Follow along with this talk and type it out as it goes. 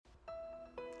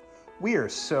We are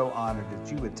so honored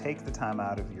that you would take the time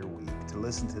out of your week to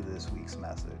listen to this week's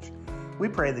message. We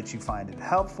pray that you find it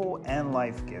helpful and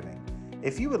life-giving.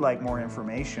 If you would like more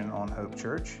information on Hope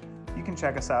Church, you can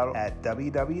check us out at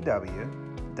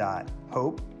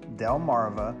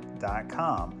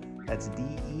www.hopedelmarva.com. That's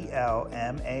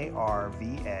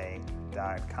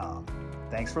DELMARVA.com.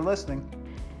 Thanks for listening.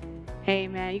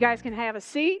 Amen. You guys can have a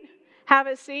seat. Have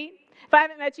a seat. If I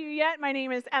haven't met you yet, my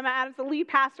name is Emma Adams, the lead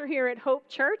pastor here at Hope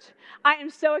Church. I am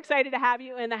so excited to have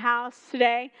you in the house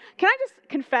today. Can I just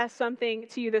confess something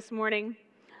to you this morning?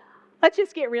 Let's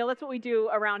just get real. That's what we do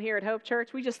around here at Hope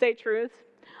Church. We just say truth.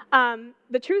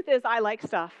 The truth is I like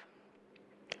stuff.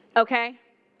 Okay?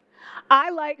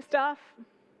 I like stuff.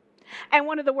 And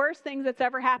one of the worst things that's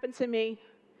ever happened to me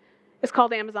is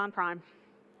called Amazon Prime.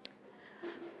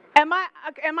 Am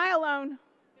I alone?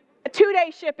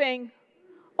 2-day shipping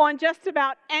on just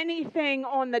about anything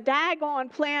on the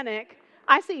daggone planet.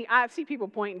 I see people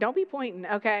pointing. Don't be pointing,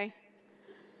 okay?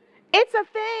 It's a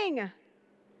thing.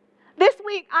 This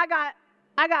week I got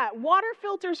water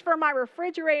filters for my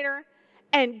refrigerator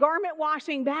and garment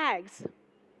washing bags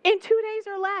in 2 days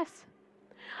or less.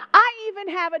 I even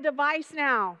have a device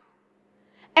now.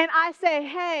 And I say,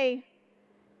 hey,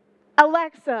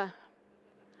 Alexa,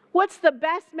 what's the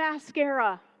best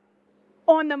mascara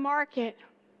on the market?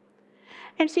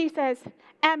 And she says,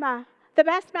 Emma, the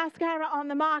best mascara on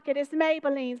the market is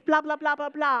Maybelline's, blah, blah, blah, blah,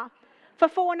 blah, for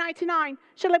 $4.99.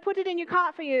 Shall I put it in your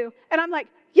cart for you? And I'm like,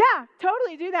 yeah,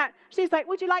 totally do that. She's like,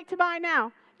 would you like to buy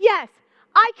now? Yes,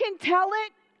 I can tell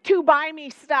it to buy me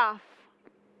stuff.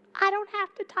 I don't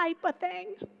have to type a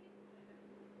thing.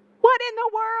 What in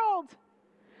the world?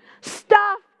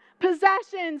 Stuff,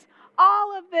 possessions,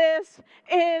 all of this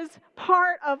is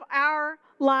part of our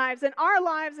lives. And our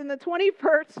lives in the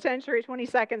 21st century,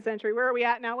 22nd century, where are we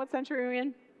at now? What century are we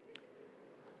in?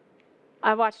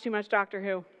 I've watched too much Doctor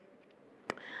Who.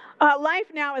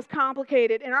 Life now is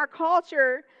complicated, and our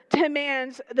culture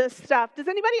demands this stuff. Does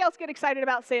anybody else get excited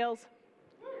about sales?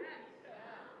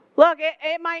 Look,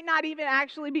 it might not even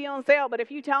actually be on sale, but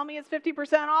if you tell me it's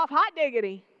 50% off, hot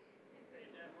diggity.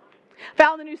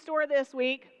 Found a new store this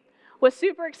week. Was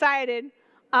super excited.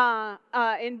 I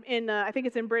think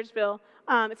it's in Bridgeville.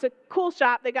 It's a cool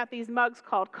shop. They got these mugs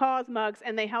called Cause mugs,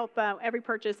 and they help every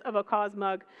purchase of a Cause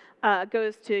mug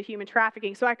goes to human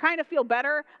trafficking. So I kind of feel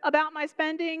better about my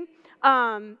spending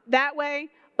that way,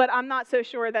 but I'm not so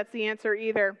sure that's the answer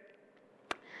either.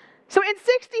 So in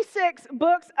 66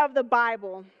 books of the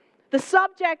Bible, the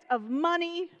subject of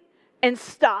money and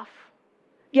stuff,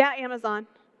 yeah, Amazon.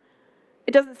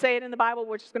 It doesn't say it in the Bible.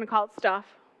 We're just going to call it stuff.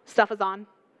 Stuff is on.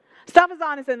 Stuff is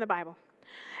on is in the Bible.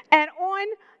 And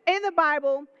in the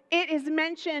Bible, it is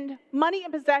mentioned, money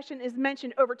and possession is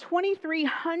mentioned over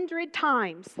 2,300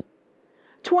 times.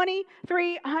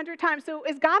 2,300 times. So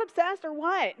is God obsessed or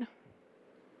what?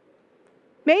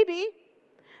 Maybe.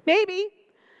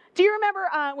 Do you remember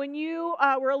when you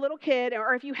were a little kid,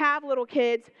 or if you have little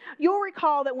kids, you'll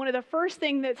recall that one of the first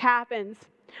things that happens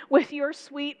with your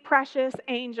sweet, precious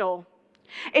angel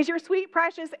is your sweet,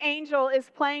 precious angel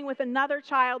is playing with another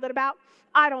child at about,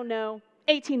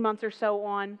 18 months or so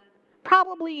on.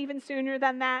 Probably even sooner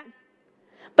than that.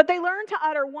 But they learn to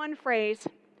utter one phrase.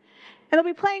 And they'll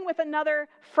be playing with another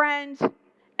friend.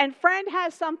 And friend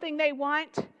has something they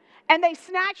want. And they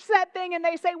snatch that thing and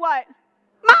they say what?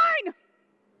 Mine!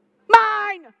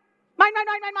 Mine! Mine, mine,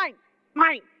 mine, mine, mine.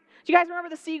 Mine. Do you guys remember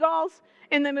the seagulls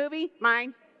in the movie?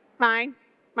 Mine, mine,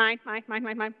 mine, mine, mine,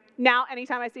 mine, mine. Now,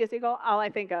 anytime I see a seagull, all I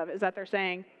think of is that they're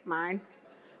saying, mine,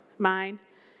 mine.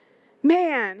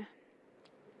 Man,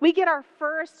 we get our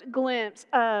first glimpse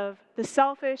of the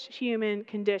selfish human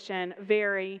condition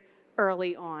very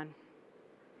early on.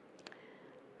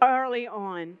 Early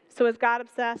on. So is God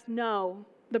obsessed? No.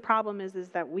 The problem is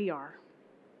that we are.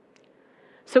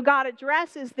 So God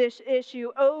addresses this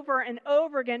issue over and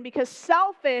over again because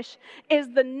selfish is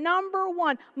the number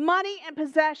one. Money and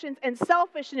possessions and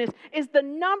selfishness is the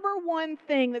number one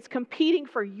thing that's competing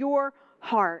for your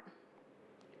heart.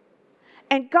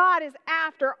 And God is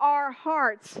after our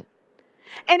hearts.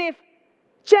 And if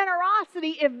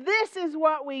generosity, if this is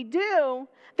what we do,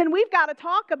 then we've got to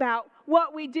talk about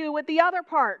what we do with the other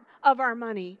part of our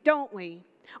money, don't we?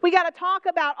 We got to talk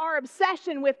about our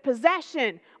obsession with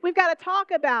possession. We've got to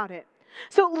talk about it.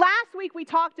 So last week we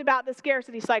talked about the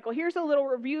scarcity cycle. Here's a little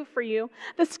review for you.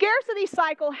 The scarcity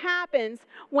cycle happens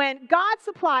when God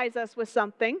supplies us with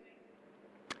something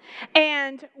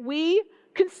and we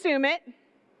consume it,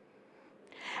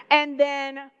 and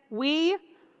then we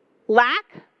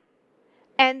lack,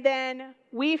 and then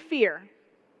we fear.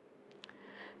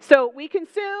 So we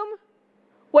consume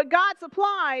what God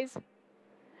supplies,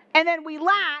 and then we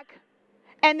lack,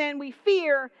 and then we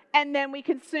fear, and then we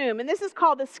consume. And this is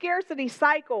called the scarcity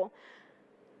cycle.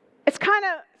 It's kind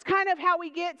of how we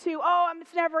get to,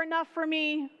 it's never enough for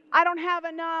me. I don't have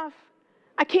enough.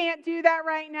 I can't do that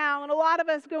right now. And a lot of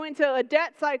us go into a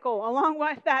debt cycle along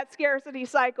with that scarcity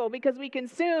cycle because we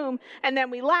consume and then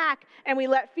we lack and we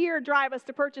let fear drive us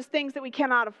to purchase things that we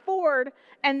cannot afford,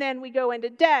 and then we go into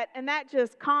debt, and that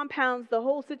just compounds the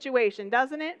whole situation,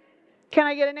 doesn't it? Can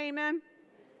I get an amen?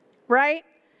 Right?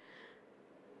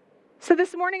 So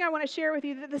this morning I want to share with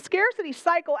you that the scarcity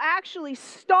cycle actually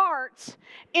starts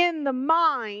in the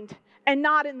mind and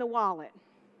not in the wallet.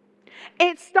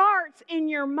 It starts in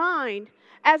your mind.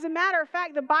 As a matter of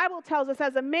fact, the Bible tells us,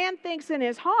 as a man thinks in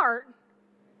his heart,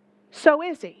 so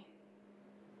is he.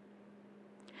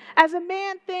 As a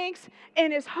man thinks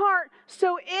in his heart,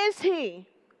 so is he.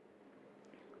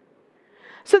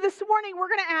 So this morning we're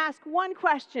going to ask one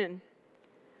question.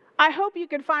 I hope you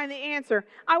can find the answer.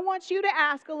 I want you to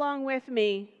ask along with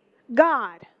me,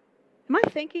 God, am I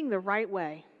thinking the right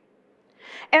way?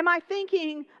 Am I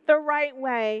thinking the right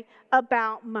way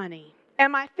about money?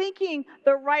 Am I thinking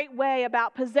the right way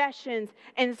about possessions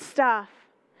and stuff?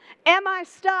 Am I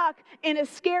stuck in a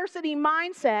scarcity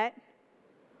mindset?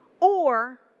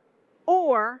 Or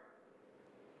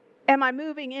am I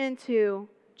moving into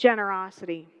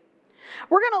generosity?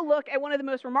 We're going to look at one of the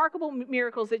most remarkable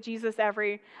miracles that Jesus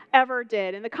ever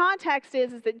did. And the context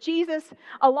is that Jesus,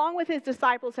 along with his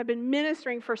disciples, have been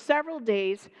ministering for several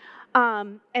days,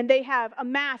 and they have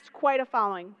amassed quite a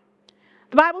following.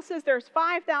 The Bible says there's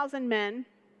 5,000 men,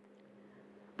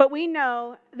 but we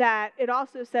know that it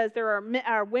also says there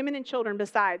are women and children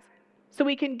besides. So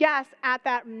we can guess at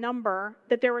that number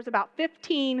that there was about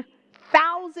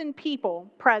 15,000 people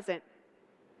present.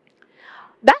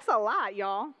 That's a lot,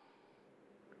 y'all.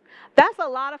 That's a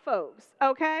lot of folks,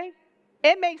 okay?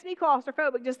 It makes me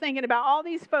claustrophobic just thinking about all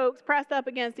these folks pressed up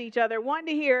against each other, wanting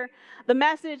to hear the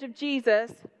message of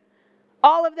Jesus,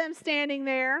 all of them standing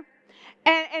there.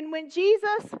 And when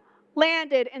Jesus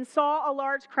landed and saw a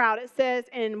large crowd, it says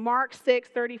in Mark 6,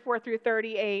 34 through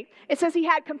 38, it says he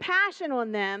had compassion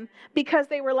on them because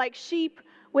they were like sheep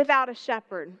without a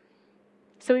shepherd.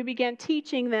 So he began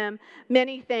teaching them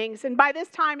many things. And by this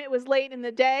time it was late in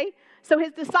the day. So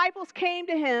his disciples came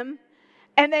to him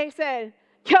and they said,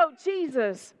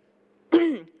 Jesus,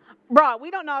 bro,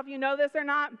 we don't know if you know this or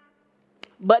not,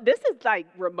 but this is like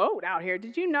remote out here.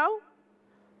 Did you know?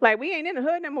 Like, we ain't in the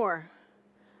hood no more.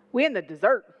 We in the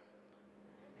desert.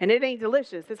 And it ain't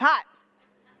delicious. It's hot.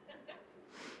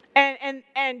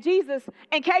 And Jesus,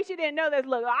 in case you didn't know this,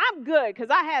 look, I'm good because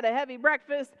I had a heavy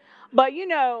breakfast. But,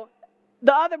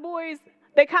 the other boys,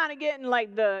 they kind of getting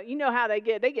like how they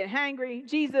get hangry.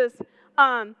 Jesus,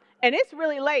 and it's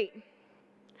really late.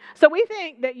 So we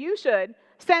think that you should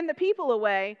send the people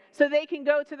away so they can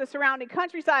go to the surrounding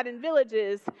countryside and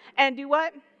villages and do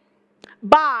what?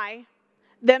 Buy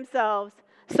themselves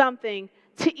something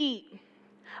to eat.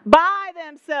 Buy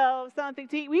themselves something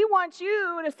to eat. We want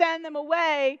you to send them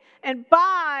away and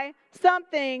buy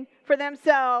something for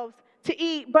themselves to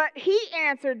eat. But he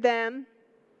answered them,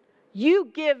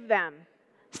 you give them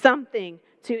something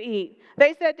to eat.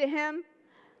 They said to him,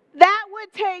 that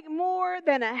would take more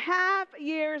than a half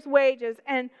year's wages.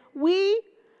 And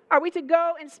are we to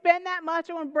go and spend that much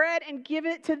on bread and give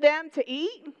it to them to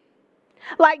eat?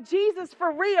 Like, Jesus,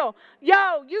 for real.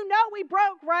 Yo, we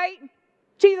broke, right?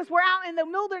 Jesus, we're out in the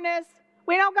wilderness.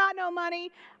 We don't got no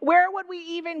money. Where would we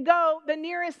even go? The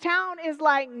nearest town is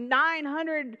like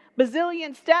 900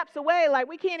 bazillion steps away. Like,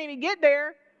 we can't even get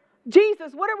there.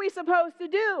 Jesus, what are we supposed to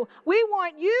do? We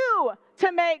want you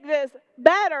to make this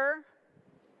better.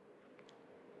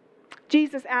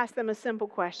 Jesus asked them a simple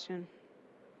question.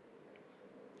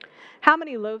 How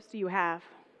many loaves do you have?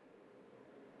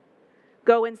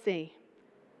 Go and see.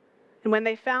 And when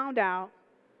they found out,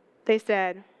 they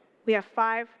said, we have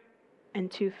 5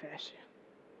 and 2 fish.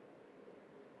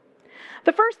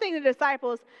 The first thing the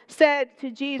disciples said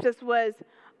to Jesus was,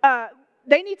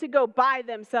 they need to go buy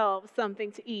themselves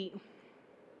something to eat.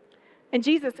 And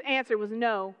Jesus' answer was,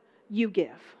 no, you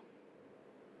give.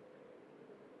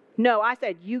 No, I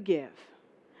said, you give.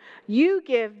 You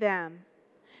give them.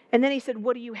 And then he said,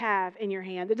 what do you have in your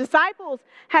hand? The disciples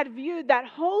had viewed that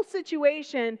whole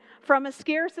situation from a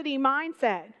scarcity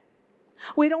mindset.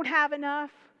 We don't have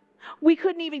enough. We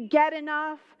couldn't even get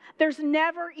enough. There's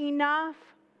never enough.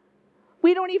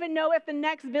 We don't even know if the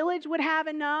next village would have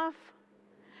enough.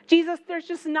 Jesus, there's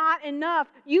just not enough.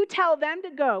 You tell them to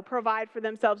go provide for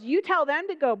themselves. You tell them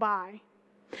to go buy.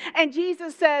 And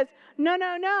Jesus says,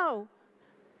 no.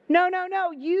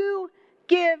 You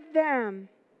give them.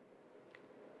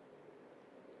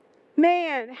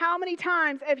 Man, how many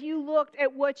times have you looked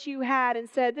at what you had and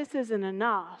said, this isn't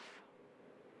enough?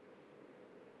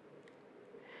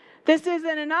 This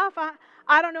isn't enough.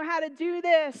 I don't know how to do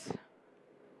this.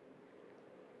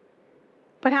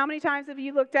 But how many times have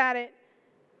you looked at it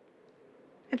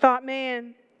and thought,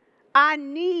 man, I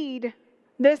need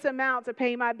this amount to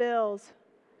pay my bills,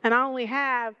 and I only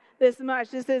have this much.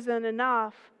 This isn't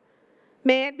enough.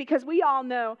 Man, because we all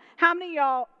know, how many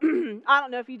of y'all, I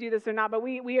don't know if you do this or not, but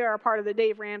we are a part of the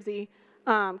Dave Ramsey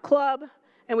Club,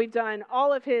 and we've done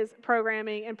all of his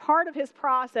programming. And part of his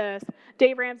process,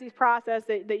 Dave Ramsey's process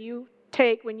that you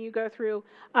take when you go through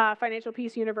Financial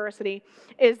Peace University,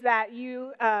 is that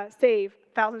you save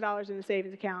 $1,000 in a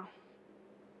savings account.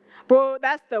 Bro,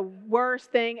 that's the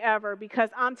worst thing ever,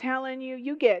 because I'm telling you,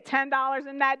 you get $10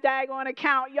 in that daggone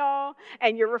account, y'all,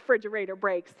 and your refrigerator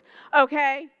breaks,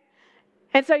 okay?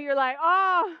 And so you're like,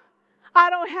 oh, I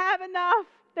don't have enough.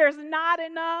 There's not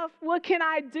enough. What can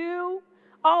I do?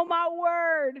 Oh, my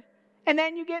word. And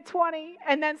then you get 20,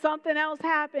 and then something else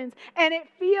happens. And it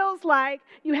feels like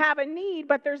you have a need,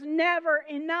 but there's never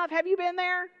enough. Have you been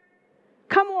there?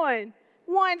 Come on.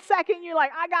 1 second, you're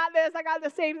like, I got this. I got the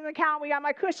savings account. We got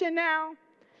my cushion now.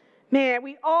 Man,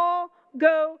 we all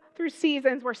go through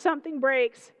seasons where something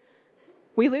breaks.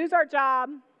 We lose our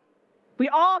job. We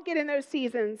all get in those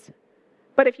seasons.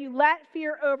 But if you let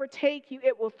fear overtake you,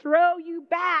 it will throw you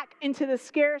back into the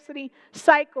scarcity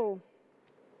cycle.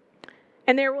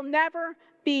 And there will never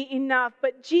be enough.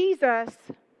 But Jesus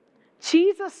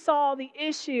saw the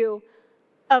issue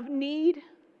of need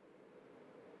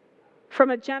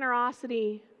from a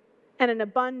generosity and an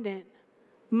abundant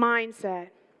mindset.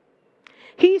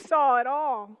 He saw it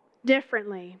all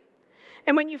differently.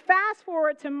 And when you fast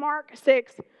forward to Mark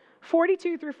 6,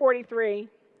 42 through 43,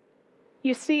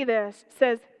 you see this. It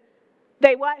says,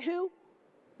 they what? Who?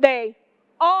 They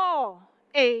all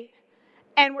ate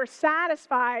and were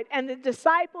satisfied, and the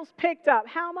disciples picked up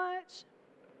how much?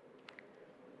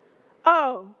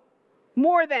 Oh,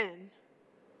 more than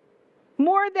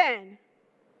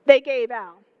they gave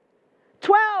out.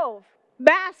 12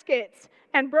 baskets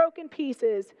and broken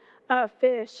pieces of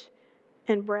fish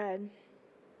and bread.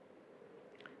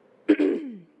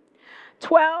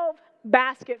 12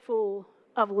 basketful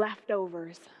of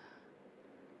leftovers.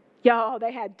 Y'all,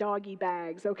 they had doggy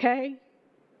bags, okay?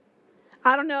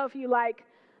 I don't know if you like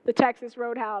the Texas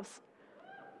Roadhouse,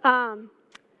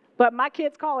 but my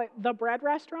kids call it the bread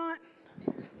restaurant.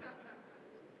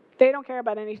 They don't care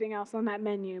about anything else on that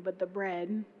menu but the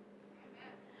bread,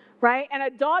 right? And a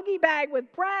doggy bag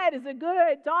with bread is a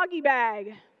good doggy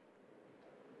bag.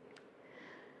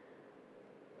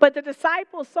 But the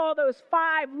disciples saw those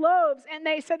 5 loaves and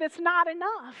they said, it's not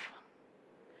enough.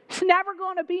 It's never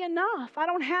going to be enough. I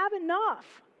don't have enough.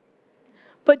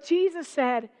 But Jesus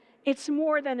said, it's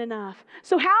more than enough.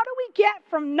 So how do we get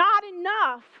from not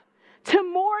enough to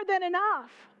more than enough?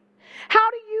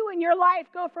 How do you in your life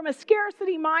go from a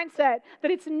scarcity mindset that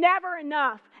it's never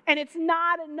enough and it's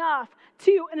not enough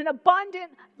to an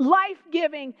abundant,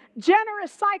 life-giving,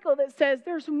 generous cycle that says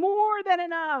there's more than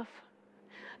enough?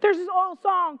 There's this old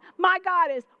song, my God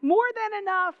is more than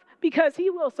enough because he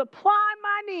will supply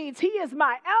my needs. He is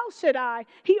my El Shaddai.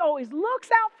 He always looks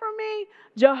out for me.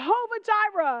 Jehovah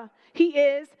Jireh. He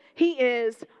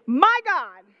is my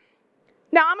God.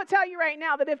 Now, I'm going to tell you right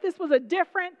now that if this was a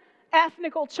different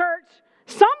ethnical church,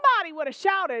 somebody would have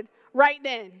shouted right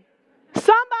then.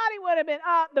 Somebody would have been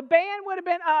up. The band would have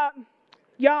been up.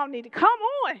 Y'all need to come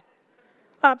on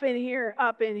up in here,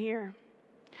 up in here.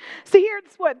 So here's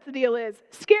what the deal is.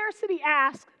 Scarcity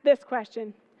asks this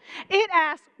question. It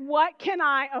asks, what can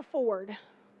I afford?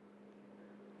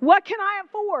 What can I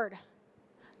afford?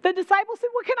 The disciples said,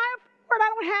 what can I afford? I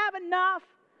don't have enough.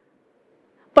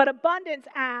 But abundance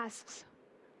asks,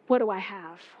 what do I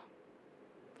have?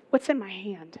 What's in my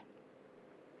hand?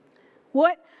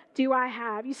 What do I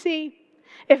have? You see,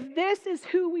 if this is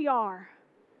who we are,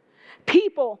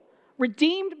 people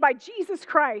redeemed by Jesus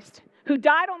Christ, who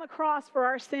died on the cross for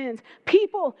our sins,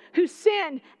 people who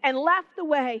sinned and left the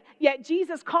way, yet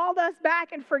Jesus called us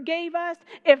back and forgave us.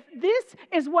 If this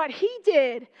is what he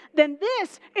did, then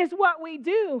this is what we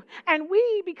do. And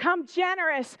we become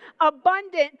generous,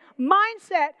 abundant,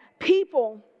 mindset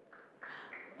people.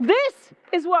 This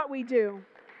is what we do.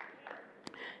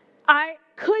 I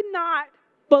could not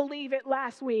believe it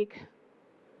last week.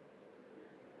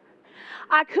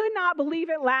 I could not believe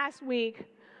it last week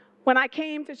when I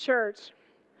came to church.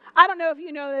 I don't know if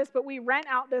you know this, but we rent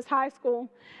out this high school,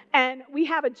 and we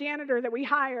have a janitor that we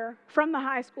hire from the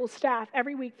high school staff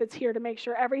every week that's here to make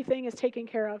sure everything is taken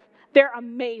care of. They're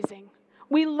amazing.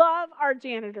 We love our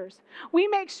janitors. We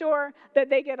make sure that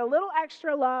they get a little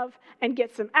extra love and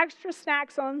get some extra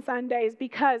snacks on Sundays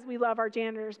because we love our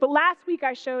janitors. But last week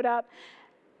I showed up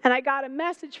and I got a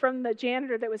message from the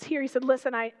janitor that was here. He said,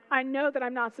 listen, I know that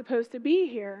I'm not supposed to be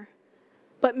here,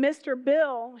 but Mr.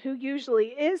 Bill, who usually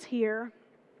is here,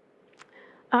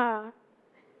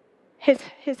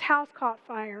 his house caught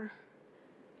fire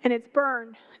and it's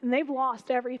burned and they've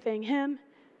lost everything, him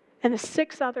and the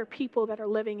 6 other people that are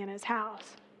living in his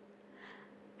house.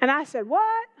 And I said,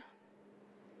 what?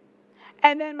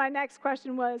 And then my next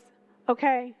question was,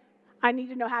 okay, I need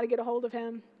to know how to get a hold of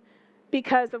him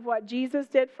because of what Jesus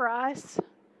did for us.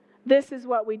 This is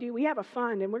what we do. We have a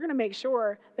fund, and we're going to make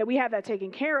sure that we have that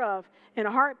taken care of in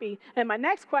a heartbeat. And my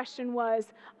next question was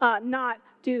not,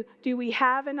 do we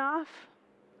have enough?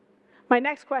 My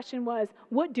next question was,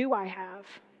 what do I have?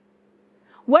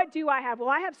 What do I have? Well,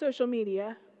 I have social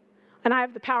media, and I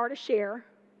have the power to share,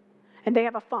 and they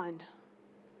have a fund.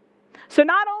 So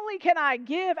not only can I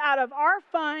give out of our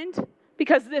fund,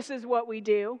 because this is what we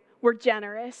do, we're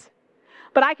generous,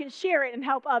 but I can share it and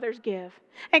help others give.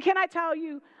 And can I tell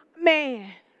you,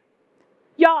 man,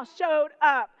 y'all showed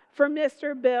up for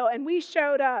Mr. Bill, and we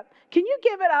showed up. Can you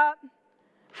give it up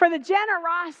for the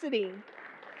generosity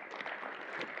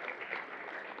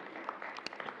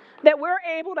that we're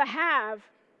able to have?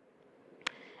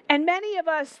 And many of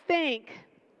us think,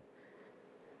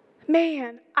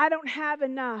 man, I don't have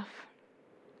enough.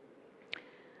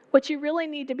 What you really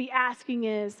need to be asking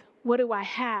is, what do I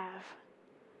have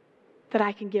that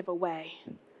I can give away?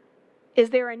 Is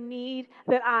there a need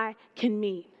that I can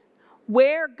meet?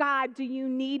 Where, God, do you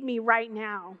need me right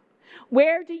now?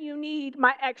 Where do you need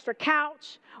my extra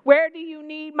couch? Where do you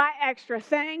need my extra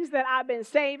things that I've been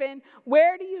saving?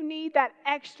 Where do you need that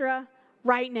extra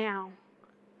right now?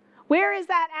 Where is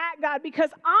that at, God?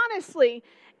 Because honestly,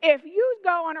 if you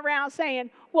going around saying,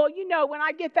 well, you know, when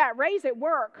I get that raise at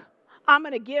work, I'm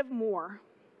going to give more.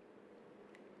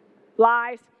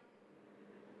 Lies.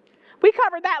 We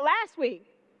covered that last week.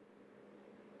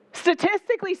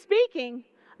 Statistically speaking,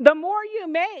 the more you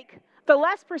make, the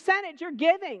less percentage you're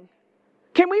giving.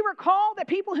 Can we recall that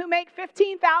people who make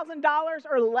 $15,000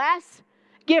 or less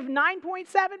give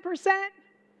 9.7%?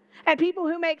 And people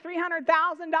who make $300,000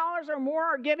 or more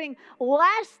are giving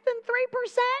less than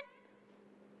 3%?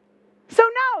 So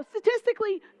no,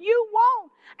 statistically, you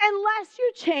won't unless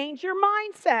you change your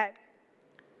mindset.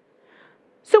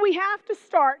 So we have to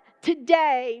start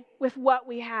today with what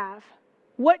we have.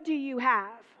 What do you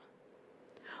have?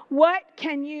 What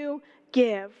can you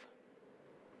give?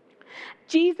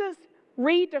 Jesus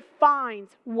redefines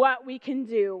what we can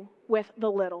do with the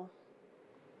little.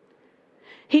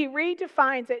 He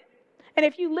redefines it. And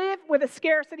if you live with a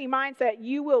scarcity mindset,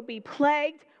 you will be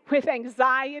plagued with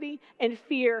anxiety and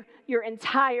fear your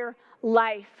entire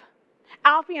life.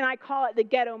 Alfie and I call it the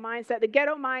ghetto mindset. The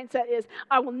ghetto mindset is,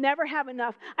 I will never have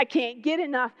enough, I can't get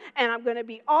enough, and I'm going to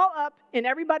be all up in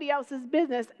everybody else's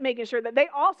business, making sure that they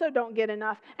also don't get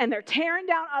enough, and they're tearing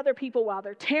down other people while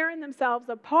they're tearing themselves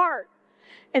apart.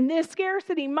 And this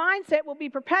scarcity mindset will be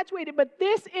perpetuated, but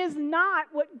this is not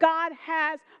what God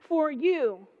has for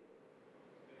you.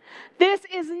 This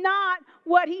is not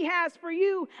what he has for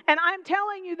you. And I'm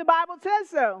telling you, the Bible says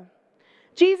so.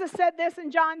 Jesus said this in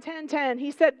John 10:10.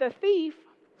 He said, the thief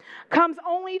comes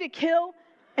only to kill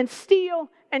and steal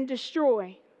and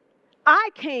destroy. I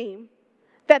came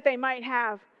that they might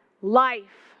have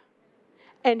life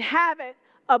and have it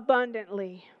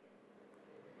abundantly.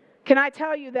 Can I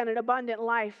tell you that an abundant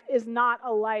life is not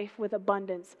a life with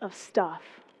abundance of stuff?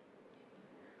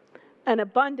 An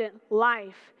abundant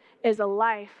life is a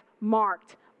life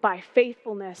marked by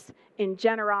faithfulness and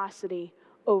generosity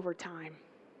over time.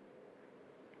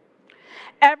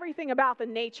 Everything about the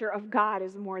nature of God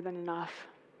is more than enough.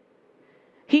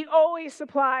 He always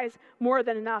supplies more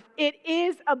than enough. It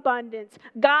is abundance.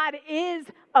 God is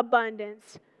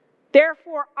abundance.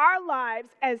 Therefore, our lives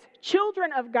as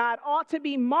children of God ought to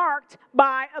be marked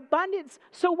by abundance.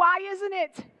 So why isn't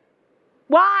it?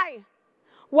 Why?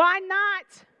 Why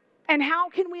not? And how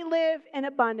can we live in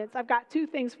abundance? I've got 2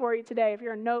 things for you today. If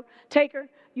you're a note taker,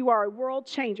 you are a world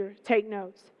changer. Take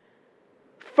notes.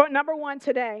 For number 1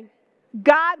 today,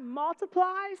 God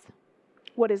multiplies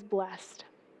what is blessed.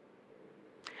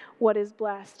 What is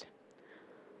blessed?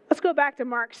 Let's go back to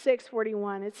Mark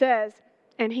 6:41. It says,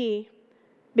 and he,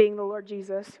 being the Lord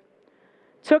Jesus,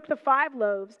 took the 5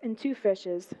 loaves and 2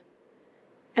 fishes,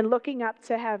 and looking up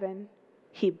to heaven,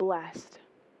 he blessed.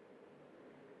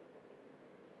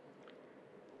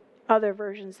 Other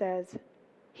version says,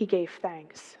 he gave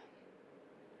thanks.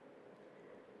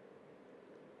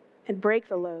 And brake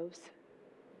the loaves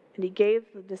And he gave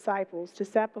the disciples to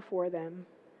set before them,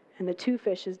 and the 2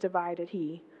 fishes divided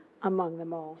he among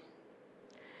them all.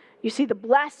 You see, the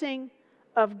blessing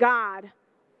of God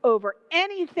over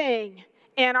anything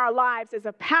in our lives is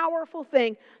a powerful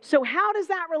thing. So how does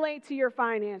that relate to your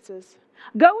finances?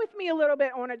 Go with me a little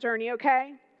bit on a journey,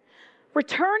 okay?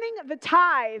 Returning the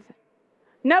tithe.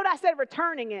 Note I said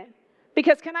returning it,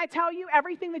 because can I tell you,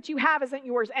 everything that you have isn't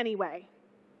yours anyway.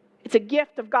 It's a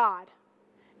gift of God.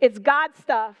 It's God's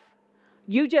stuff.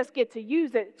 You just get to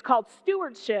use it. It's called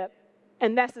stewardship,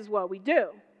 and this is what we do.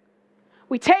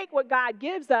 We take what God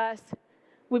gives us,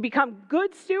 we become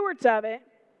good stewards of it,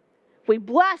 we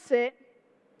bless it,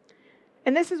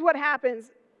 and this is what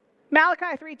happens.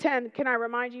 Malachi 3:10, can I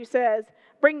remind you, says,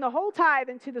 "Bring the whole tithe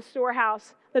into the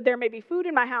storehouse, that there may be food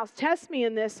in my house. Test me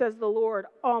in this, says the Lord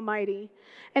Almighty,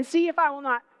 and see if I will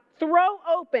not throw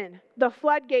open the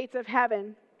floodgates of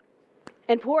heaven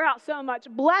and pour out so much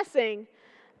blessing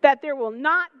that there will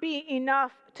not be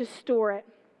enough to store it."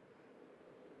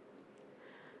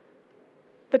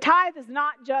 The tithe is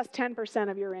not just 10%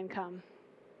 of your income.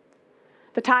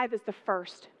 The tithe is the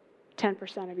first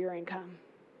 10% of your income.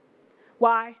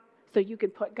 Why? So you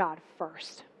can put God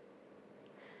first.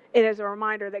 It is a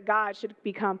reminder that God should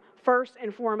become first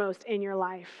and foremost in your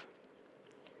life.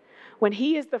 When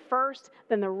he is the first,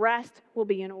 then the rest will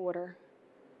be in order.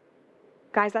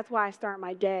 Guys, that's why I start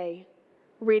my day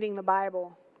reading the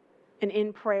Bible and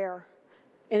in prayer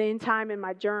and in time in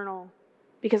my journal,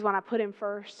 because when I put him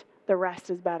first, the rest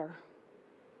is better.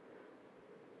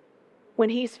 When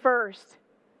he's first,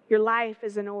 your life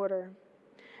is in order.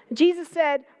 Jesus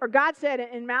said, or God said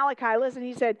in Malachi, listen,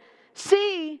 he said,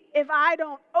 "See if I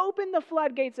don't open the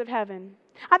floodgates of heaven."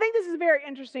 I think this is a very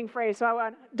interesting phrase, so I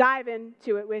want to dive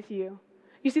into it with you.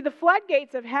 You see, the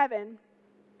floodgates of heaven,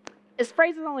 this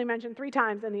phrase is only mentioned 3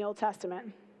 times in the Old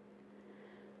Testament.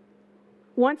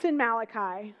 Once in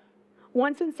Malachi,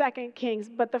 once in 2 Kings,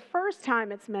 but the first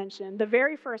time it's mentioned, the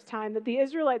very first time that the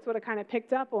Israelites would have kind of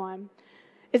picked up on,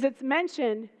 is it's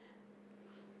mentioned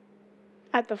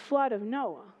at the flood of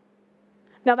Noah.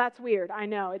 Now that's weird, I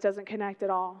know, it doesn't connect at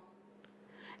all.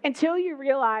 Until you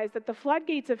realize that the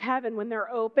floodgates of heaven, when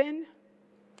they're open,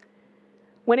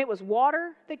 when it was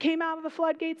water that came out of the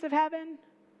floodgates of heaven,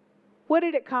 what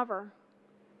did it cover?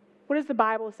 What does the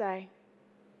Bible say?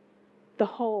 The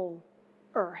whole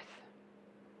earth.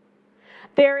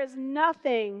 There is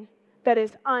nothing that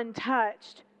is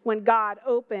untouched when God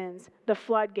opens the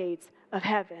floodgates of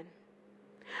heaven.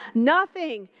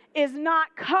 Nothing is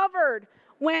not covered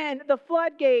when the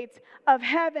floodgates of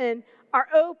heaven are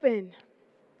open.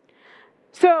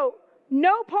 So,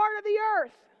 no part of the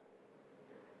earth.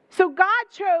 So God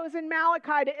chose in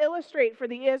Malachi to illustrate for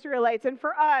the Israelites and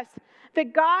for us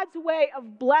that God's way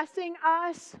of blessing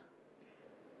us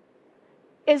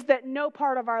is that no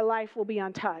part of our life will be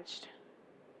untouched.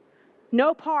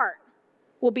 No part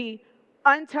will be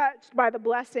untouched by the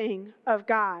blessing of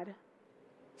God.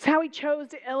 It's how he chose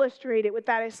to illustrate it with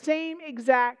that same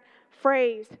exact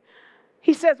phrase.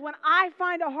 He says, "When I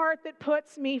find a heart that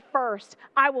puts me first,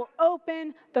 I will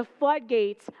open the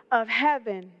floodgates of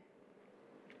heaven."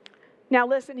 Now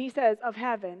listen, he says, of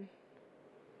heaven,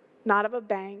 not of a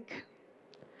bank,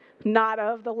 not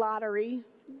of the lottery.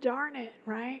 Darn it,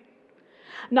 right?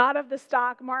 Not of the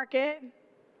stock market,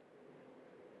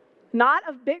 not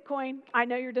of Bitcoin. I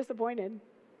know you're disappointed.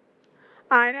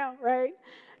 I know, right?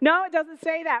 No, it doesn't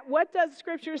say that. What does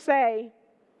Scripture say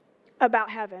about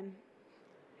heaven?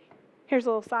 Here's a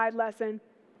little side lesson.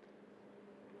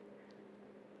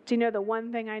 Do you know the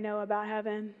one thing I know about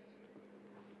heaven?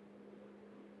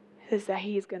 Is that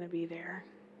he's going to be there.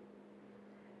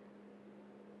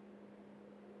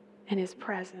 And his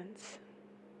presence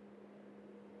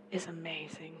is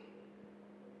amazing.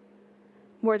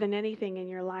 More than anything in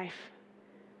your life,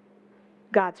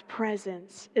 God's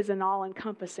presence is an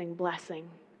all-encompassing blessing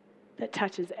that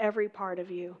touches every part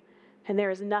of you. And there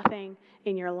is nothing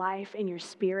in your life, in your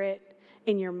spirit,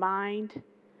 in your mind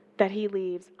that he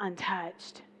leaves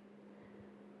untouched.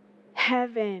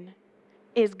 Heaven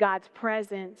is God's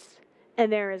presence,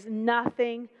 and there is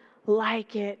nothing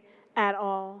like it at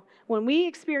all. When we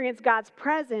experience God's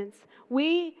presence,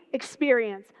 we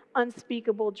experience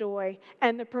unspeakable joy,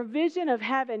 and the provision of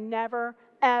heaven never,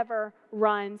 ever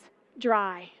runs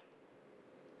dry.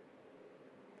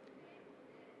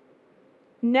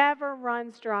 Never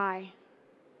runs dry.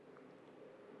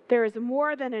 There is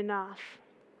more than enough.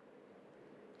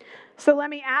 So let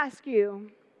me ask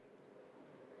you,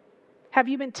 have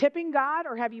you been tipping God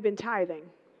or have you been tithing?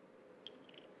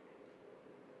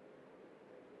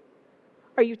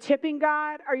 Are you tipping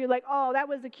God? Are you like, oh, that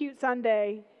was a cute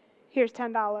Sunday. Here's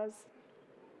 $10.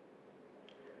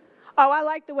 Oh, I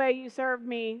like the way you served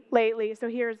me lately, so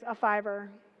here's a $5.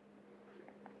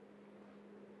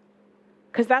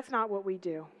 Because that's not what we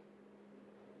do.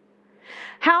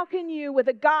 How can you, with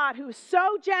a God who's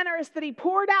so generous that he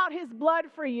poured out his blood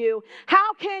for you,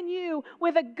 how can you,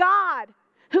 with a God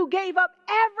who gave up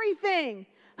everything,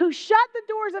 who shut the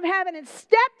doors of heaven and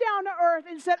stepped down to earth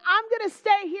and said, I'm going to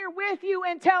stay here with you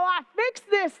until I fix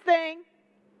this thing,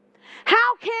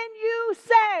 how can you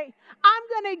say,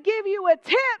 I'm going to give you a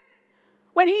tip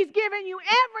when he's given you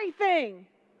everything?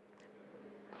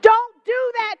 Don't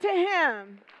do that to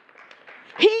him.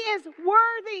 He is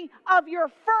worthy of your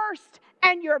first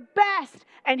and your best,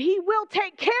 and he will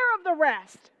take care of the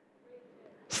rest.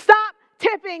 Stop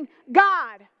tipping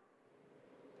God.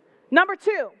 Number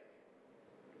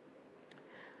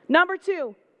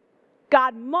two,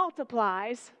 God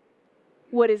multiplies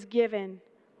what is given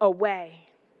away.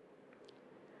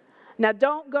 Now,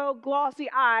 don't go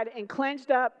glossy-eyed and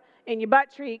clenched up in your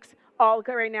butt cheeks all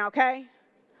right now, okay?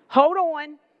 Hold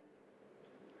on.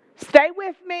 Stay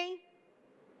with me.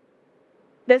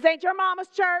 This ain't your mama's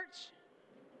church.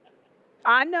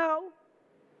 I know.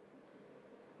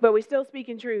 But we still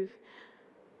speaking truth.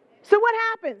 So what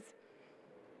happens?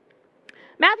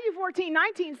 Matthew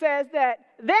 14:19 says that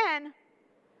then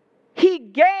he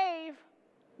gave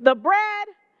the bread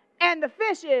and the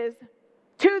fishes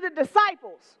to the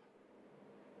disciples.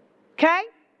 Okay?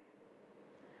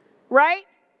 Right?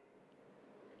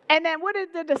 And then what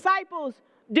did the disciples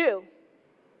do?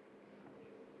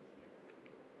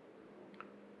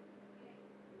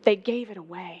 They gave it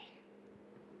away.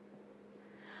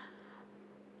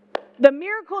 The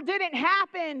miracle didn't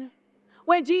happen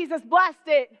when Jesus blessed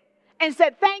it and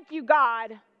said, thank you,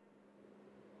 God.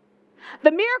 The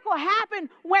miracle happened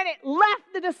when it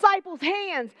left the disciples'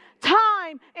 hands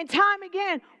time and time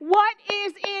again. What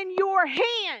is in your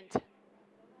hand?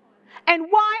 And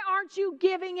why aren't you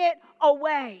giving it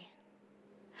away?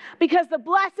 Because the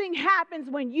blessing happens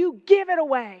when you give it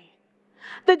away.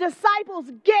 The disciples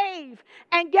gave,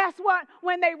 and guess what?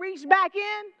 When they reached back in,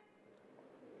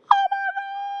 oh my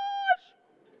gosh,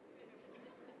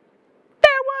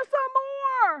 there was some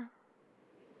more.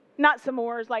 Not some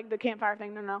more is like the campfire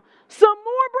thing, no. Some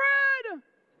more bread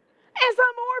and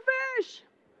some more fish.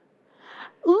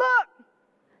 Look,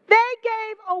 they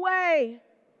gave away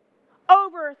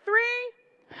over 3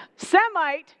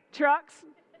 Semite trucks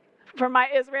for my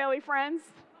Israeli friends.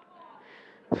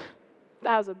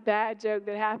 That was a bad joke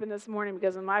that happened this morning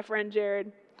because of my friend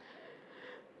Jared.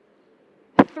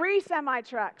 3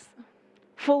 semi-trucks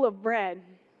full of bread.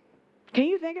 Can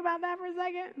you think about that for a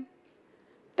second?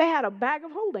 They had a bag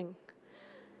of holding.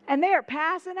 And they are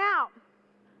passing out.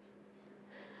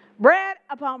 Bread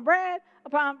upon bread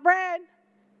upon bread.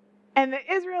 And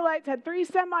the Israelites had 3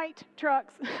 Semite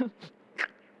trucks.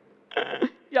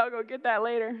 Y'all go get that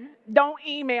later. Don't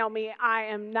email me. I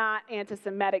am not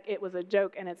anti-Semitic. It was a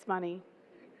joke and it's funny.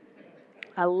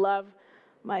 I love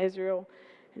my Israel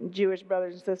and Jewish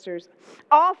brothers and sisters.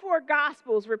 All 4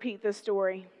 Gospels repeat this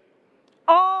story.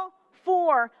 All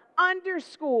 4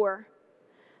 underscore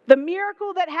the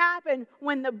miracle that happened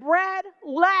when the bread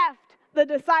left the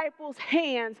disciples'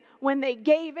 hands when they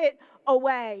gave it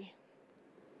away.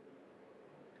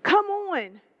 Come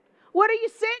on. What are you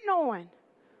sitting on?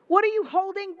 What are you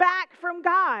holding back from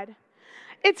God?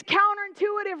 It's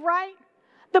counterintuitive, right?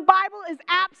 The Bible is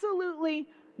absolutely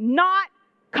not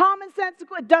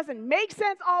commonsensical. It doesn't make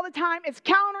sense all the time. It's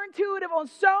counterintuitive on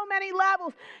so many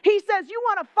levels. He says, you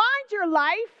want to find your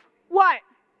life? What?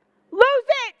 Lose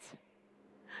it.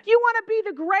 You want to be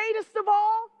the greatest of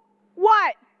all?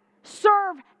 What?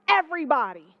 Serve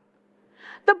everybody.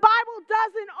 The Bible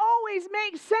doesn't always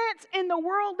make sense in the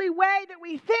worldly way that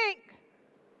we think.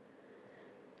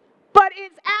 But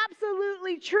it's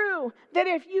absolutely true that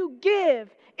if you give,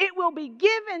 it will be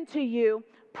given to you,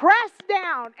 pressed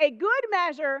down, a good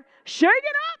measure, shaking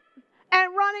up,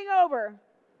 and running over.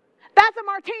 That's a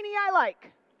martini I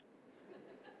like.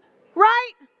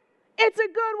 Right? It's a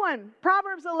good one.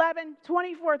 Proverbs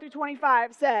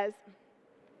 11:24-25 says,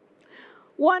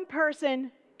 one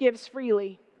person gives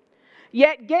freely,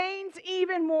 yet gains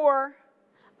even more.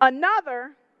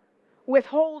 Another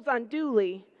withholds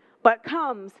unduly, but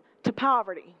comes to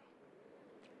poverty.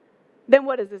 Then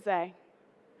what does it say?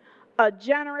 A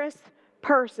generous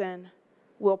person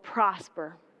will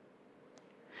prosper.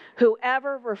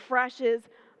 Whoever refreshes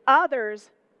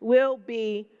others will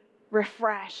be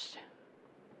refreshed.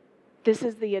 This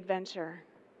is the adventure.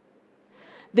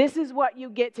 This is what you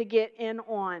get to get in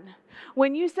on.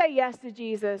 When you say yes to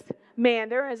Jesus, man,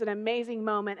 there is an amazing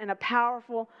moment and a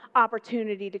powerful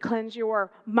opportunity to cleanse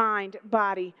your mind,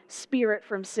 body, spirit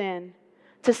from sin.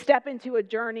 to step into a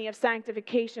journey of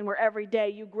sanctification where every day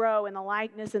you grow in the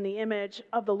likeness and the image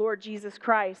of the Lord Jesus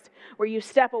Christ, where you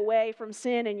step away from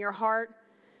sin in your heart,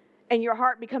 and your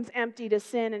heart becomes empty to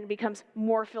sin and becomes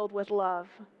more filled with love.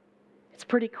 It's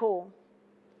pretty cool.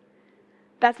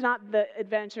 That's not the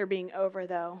adventure being over,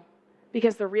 though,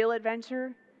 because the real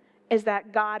adventure is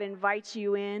that God invites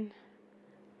you in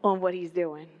on what he's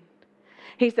doing.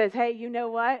 He says, hey, you know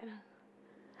what?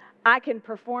 I can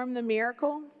perform the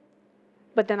miracle,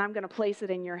 but then I'm going to place it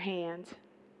in your hand.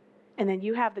 And then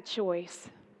you have the choice.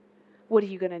 What are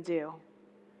you going to do?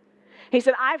 He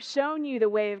said, I've shown you the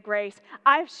way of grace.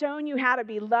 I've shown you how to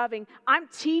be loving. I'm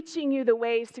teaching you the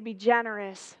ways to be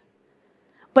generous.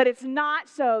 But it's not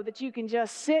so that you can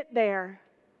just sit there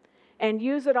and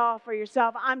use it all for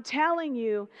yourself. I'm telling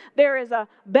you, there is a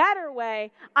better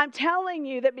way. I'm telling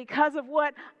you that because of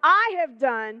what I have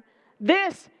done,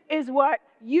 this is what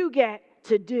you get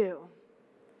to do.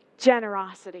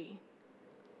 Generosity.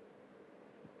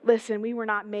 Listen, we were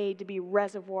not made to be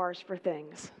reservoirs for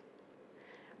things.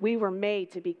 We were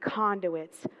made to be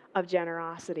conduits of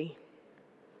generosity.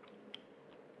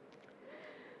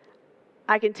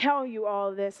 I can tell you all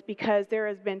of this because there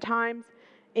has been times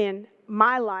in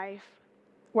my life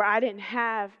where I didn't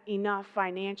have enough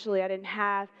financially. I didn't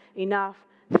have enough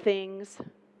things.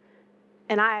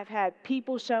 And I have had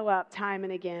people show up time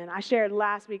and again. I shared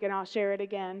last week and I'll share it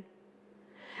again.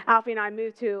 Alfie and I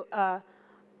moved to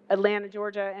Atlanta,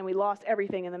 Georgia, and we lost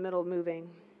everything in the middle of moving.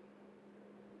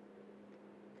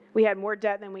 We had more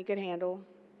debt than we could handle.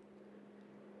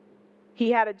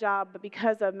 He had a job, but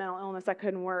because of mental illness, I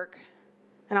couldn't work.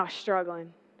 And I was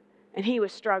struggling. And he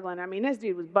was struggling. I mean, this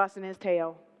dude was busting his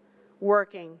tail,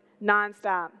 working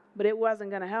nonstop. But it wasn't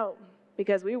going to help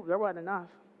because there wasn't enough,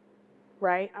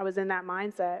 right? I was in that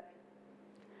mindset.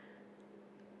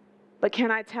 But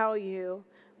can I tell you,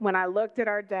 when I looked at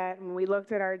our debt, when we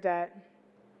looked at our debt,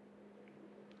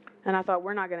 and I thought,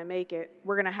 we're not going to make it.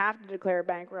 We're going to have to declare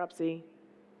bankruptcy.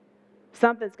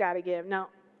 Something's got to give. Now,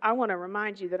 I want to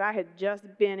remind you that I had just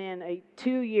been in a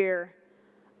 2-year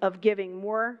of giving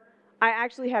more. I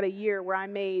actually had a year where I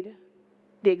made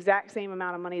the exact same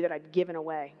amount of money that I'd given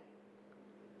away.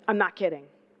 I'm not kidding.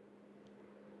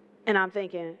 And I'm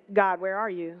thinking, God, where are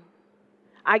you?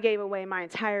 I gave away my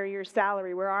entire year's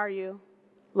salary. Where are you?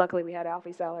 Luckily, we had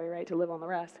Alfie's salary, right, to live on the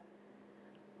rest.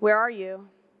 Where are you?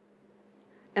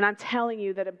 And I'm telling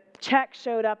you that a check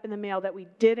showed up in the mail that we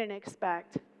didn't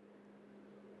expect.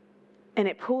 And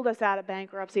it pulled us out of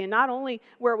bankruptcy. And not only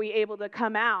were we able to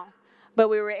come out, but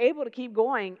we were able to keep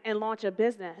going and launch a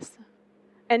business.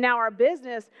 And now our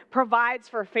business provides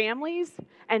for families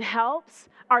and helps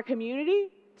our community.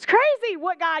 It's crazy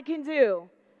what God can do.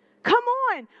 Come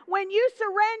on. When you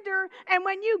surrender and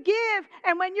when you give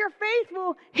and when you're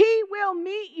faithful, he will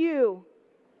meet you.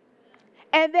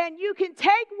 And then you can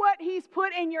take what he's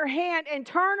put in your hand and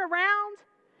turn around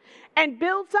and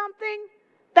build something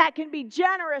that can be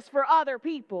generous for other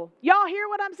people. Y'all hear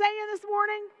what I'm saying this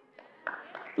morning?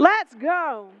 Let's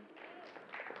go.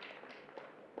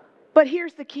 But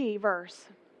here's the key verse.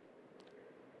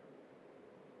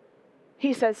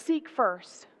 He says, seek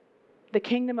first the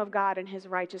kingdom of God and his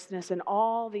righteousness, and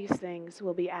all these things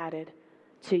will be added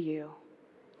to you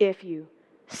if you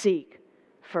seek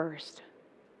first.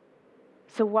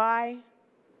 So why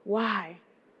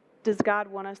does God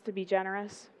want us to be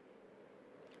generous?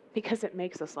 Because it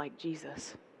makes us like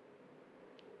Jesus.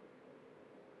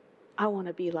 I want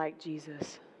to be like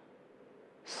Jesus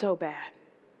so bad.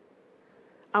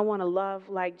 I want to love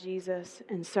like Jesus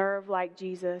and serve like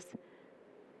Jesus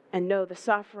and know the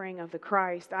suffering of the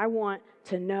Christ. I want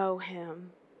to know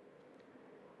him.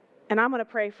 And I'm going to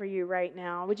pray for you right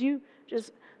now. Would you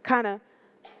just kind of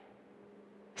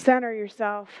center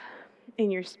yourself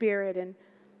in your spirit and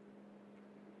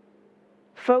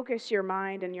focus your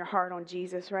mind and your heart on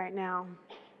Jesus right now?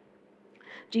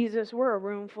 Jesus, we're a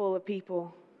room full of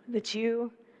people that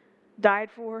you died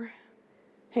for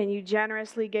and you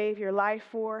generously gave your life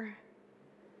for.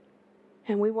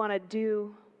 And we want to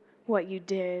do what you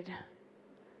did.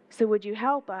 So would you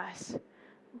help us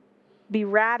be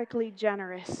radically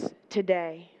generous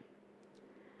today?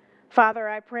 Father,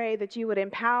 I pray that you would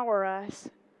empower us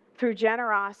through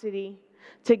generosity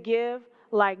to give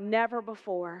like never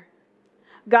before.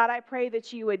 God, I pray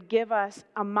that you would give us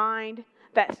a mind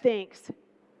that thinks,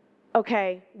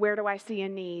 okay, where do I see a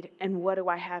need and what do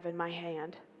I have in my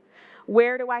hand?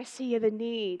 Where do I see the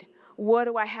need? What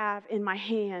do I have in my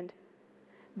hand?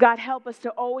 God, help us to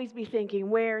always be thinking,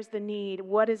 where's the need?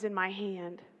 What is in my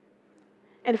hand?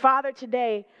 And Father,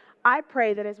 today, I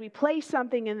pray that as we place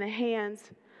something in the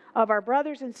hands of our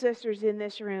brothers and sisters in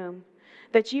this room,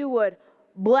 that you would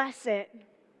bless it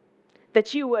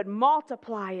that you would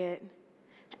multiply it,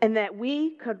 and that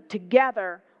we could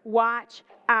together watch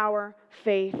our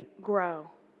faith grow.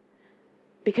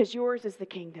 Because yours is the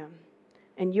kingdom,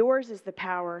 and yours is the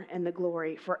power and the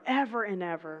glory forever and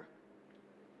ever.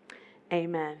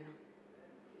 Amen.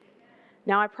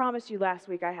 Now, I promised you last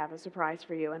week I have a surprise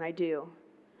for you, and I do.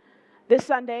 This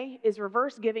Sunday is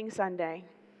Reverse Giving Sunday.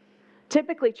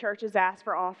 Typically, churches ask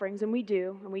for offerings, and we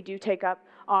do take up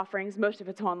offerings. Most of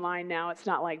it's online now. It's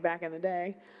not like back in the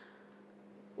day,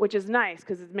 which is nice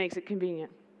because it makes it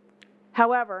convenient.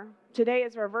 However, today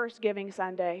is Reverse Giving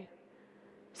Sunday.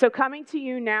 So coming to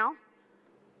you now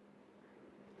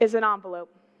is an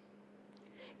envelope.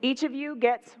 Each of you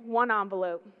gets one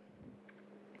envelope.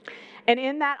 And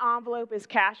in that envelope is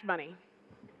cash money.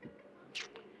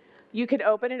 You could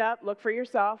open it up, look for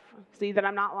yourself, see that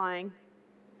I'm not lying.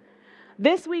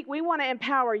 This week, we want to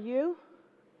empower you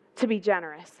to be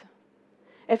generous.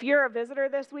 If you're a visitor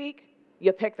this week,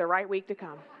 you picked the right week to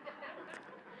come.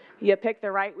 You picked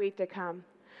the right week to come.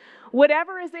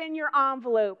 Whatever is in your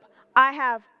envelope, I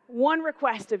have one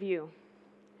request of you.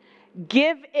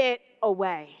 Give it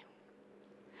away.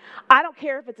 I don't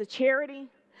care if it's a charity.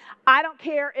 I don't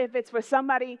care if it's for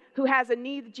somebody who has a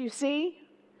need that you see.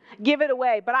 Give it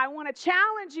away. But I want to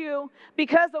challenge you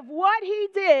because of what he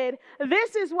did.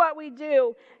 This is what we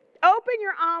do. Open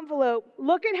your envelope.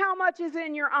 Look at how much is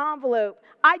in your envelope.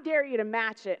 I dare you to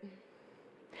match it.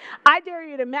 I dare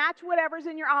you to match whatever's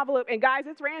in your envelope. And guys,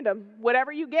 it's random.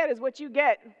 Whatever you get is what you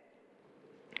get.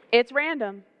 It's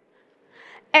random.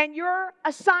 And your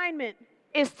assignment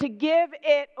is to give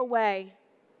it away.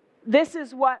 This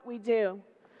is what we do.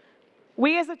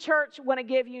 We as a church want to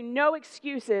give you no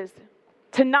excuses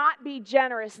to not be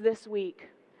generous this week.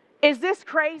 Is this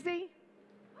crazy?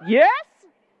 Yes?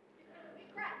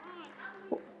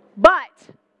 But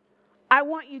I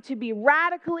want you to be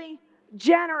radically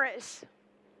generous.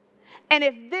 And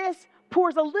if this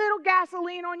pours a little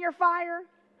gasoline on your fire,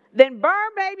 then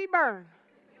burn, baby, burn.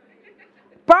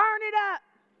 Burn it up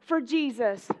for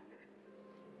Jesus.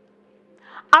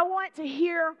 I want to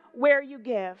hear where you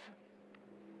give.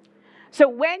 So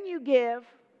when you give,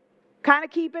 kind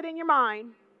of keep it in your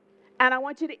mind, and I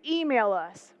want you to email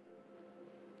us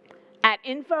at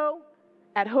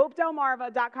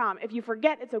info@hopedelmarva.com. If you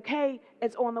forget, it's okay.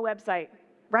 It's on the website.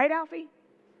 Right, Alfie?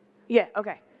 Yeah,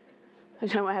 okay.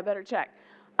 I better check.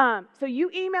 So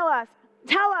you email us.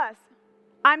 Tell us,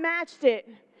 I matched it,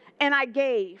 and I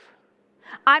gave.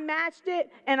 I matched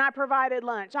it, and I provided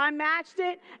lunch. I matched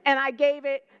it, and I gave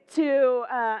it to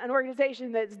an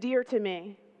organization that's dear to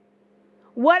me.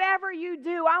 Whatever you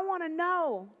do, I want to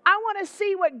know. I want to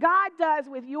see what God does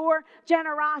with your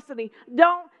generosity.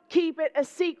 Don't keep it a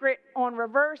secret on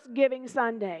Reverse Giving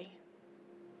Sunday.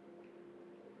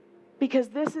 Because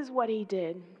this is what he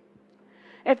did.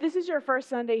 If this is your first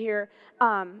Sunday here,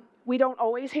 we don't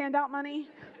always hand out money.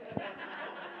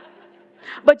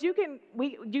 But you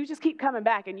just keep coming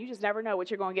back, and you just never know what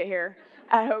you're going to get here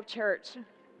at Hope Church.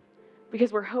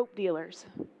 Because we're hope dealers.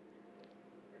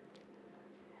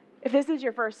 If this is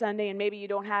your first Sunday and maybe you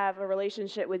don't have a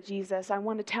relationship with Jesus, I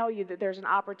want to tell you that there's an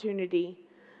opportunity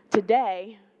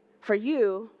today for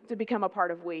you to become a part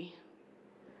of We.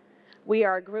 We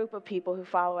are a group of people who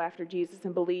follow after Jesus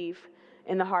and believe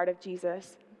in the heart of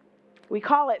Jesus. We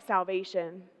call it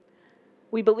salvation.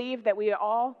 We believe that we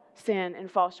all sin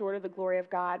and fall short of the glory of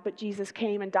God, but Jesus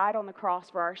came and died on the cross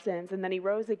for our sins, and then he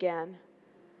rose again,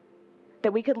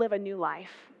 that we could live a new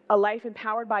life, a life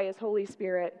empowered by his Holy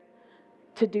Spirit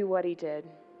to do what he did,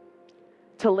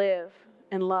 to live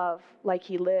and love like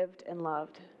he lived and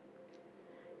loved.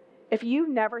 If you've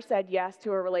never said yes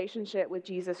to a relationship with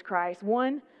Jesus Christ,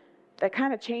 one that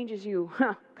kind of changes you,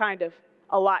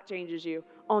 a lot changes you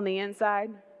on the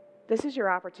inside, this is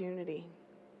your opportunity.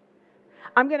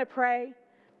 I'm going to pray,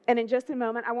 and in just a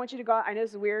moment, I want you to go out. I know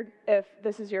this is weird if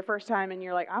this is your first time and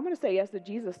you're like, I'm going to say yes to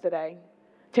Jesus today.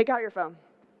 Take out your phone.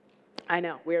 I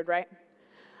know, weird, right?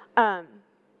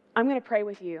 I'm going to pray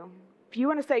with you. If you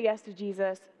want to say yes to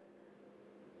Jesus,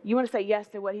 you want to say yes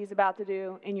to what he's about to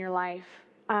do in your life,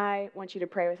 I want you to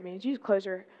pray with me. You just close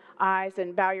your eyes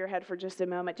and bow your head for just a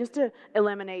moment, just to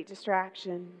eliminate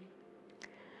distraction.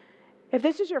 If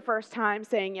this is your first time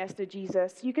saying yes to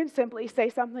Jesus, you can simply say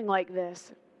something like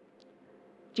this.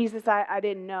 Jesus, I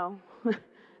didn't know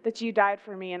that you died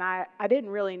for me, and I didn't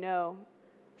really know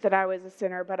that I was a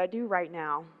sinner, but I do right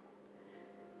now.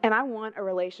 And I want a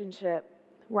relationship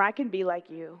where I can be like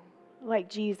you, like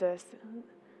Jesus.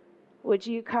 Would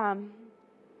you come,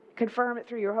 confirm it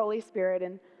through your Holy Spirit,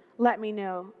 and let me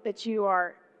know that you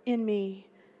are in me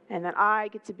and that I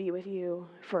get to be with you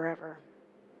forever.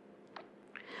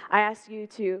 I ask you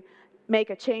to make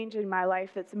a change in my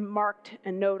life that's marked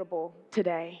and notable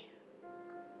today.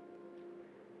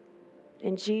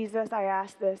 And Jesus, I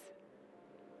ask this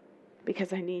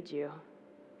because I need you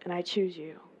and I choose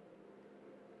you.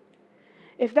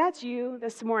 If that's you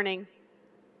this morning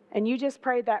and you just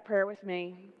prayed that prayer with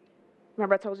me,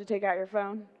 remember I told you to take out your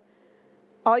phone?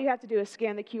 All you have to do is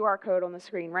scan the QR code on the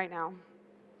screen right now.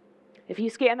 If you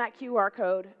scan that QR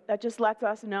code, that just lets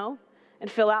us know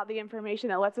and fill out the information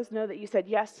that lets us know that you said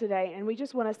yes today, and we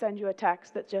just want to send you a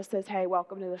text that just says, hey,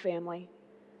 welcome to the family.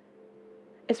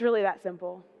 It's really that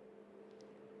simple.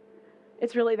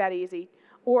 It's really that easy.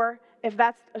 Or if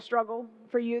that's a struggle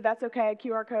for you, that's okay.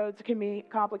 QR codes can be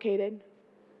complicated.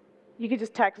 You could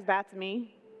just text, that's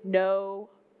me. No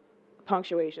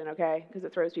punctuation, okay? Because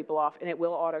it throws people off, and it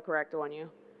will autocorrect on you.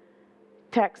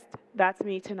 Text, that's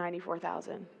me to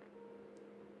 94,000.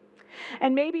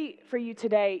 And maybe for you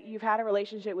today, you've had a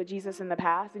relationship with Jesus in the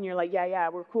past, and you're like, yeah,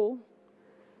 we're cool,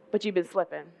 but you've been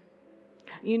slipping.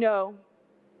 You know,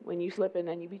 when you slipping,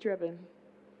 then you be tripping.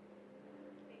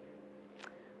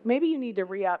 Maybe you need to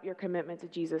re-up your commitment to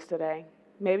Jesus today.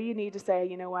 Maybe you need to say,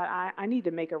 you know what, I need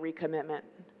to make a recommitment.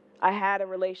 I had a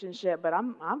relationship, but I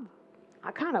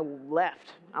kind of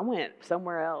left. I went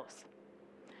somewhere else.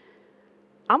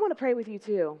 I want to pray with you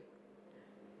too.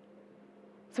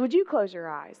 So would you close your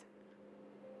eyes?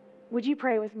 Would you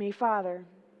pray with me? Father,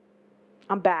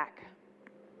 I'm back.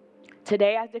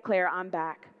 Today I declare I'm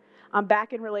back. I'm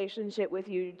back in relationship with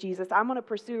you, Jesus. I'm going to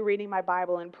pursue reading my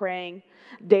Bible and praying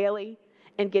daily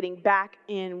and getting back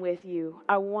in with you.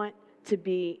 I want to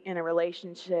be in a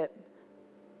relationship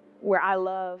where I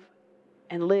love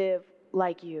and live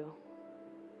like you.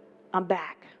 I'm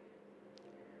back.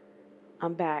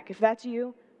 I'm back. If that's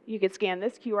you, you could scan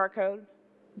this QR code,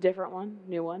 different one,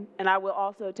 new one. And I will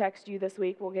also text you this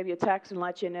week. We'll give you a text and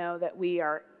let you know that we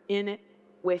are in it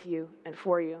with you and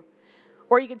for you.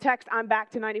 Or you can text, I'm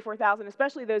back to 94,000,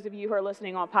 especially those of you who are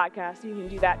listening on podcasts. You can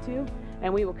do that too,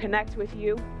 and we will connect with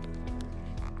you.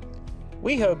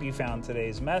 We hope you found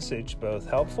today's message both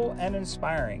helpful and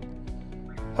inspiring.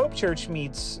 Hope Church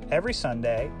meets every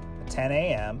Sunday at 10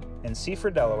 a.m. in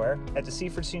Seaford, Delaware at the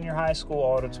Seaford Senior High School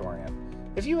Auditorium.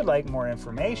 If you would like more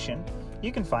information,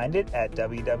 you can find it at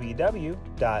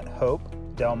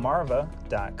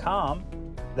www.hopedelmarva.com.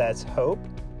 That's Hope,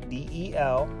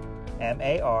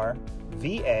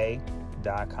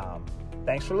 DELMARVA.com.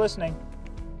 Thanks for listening.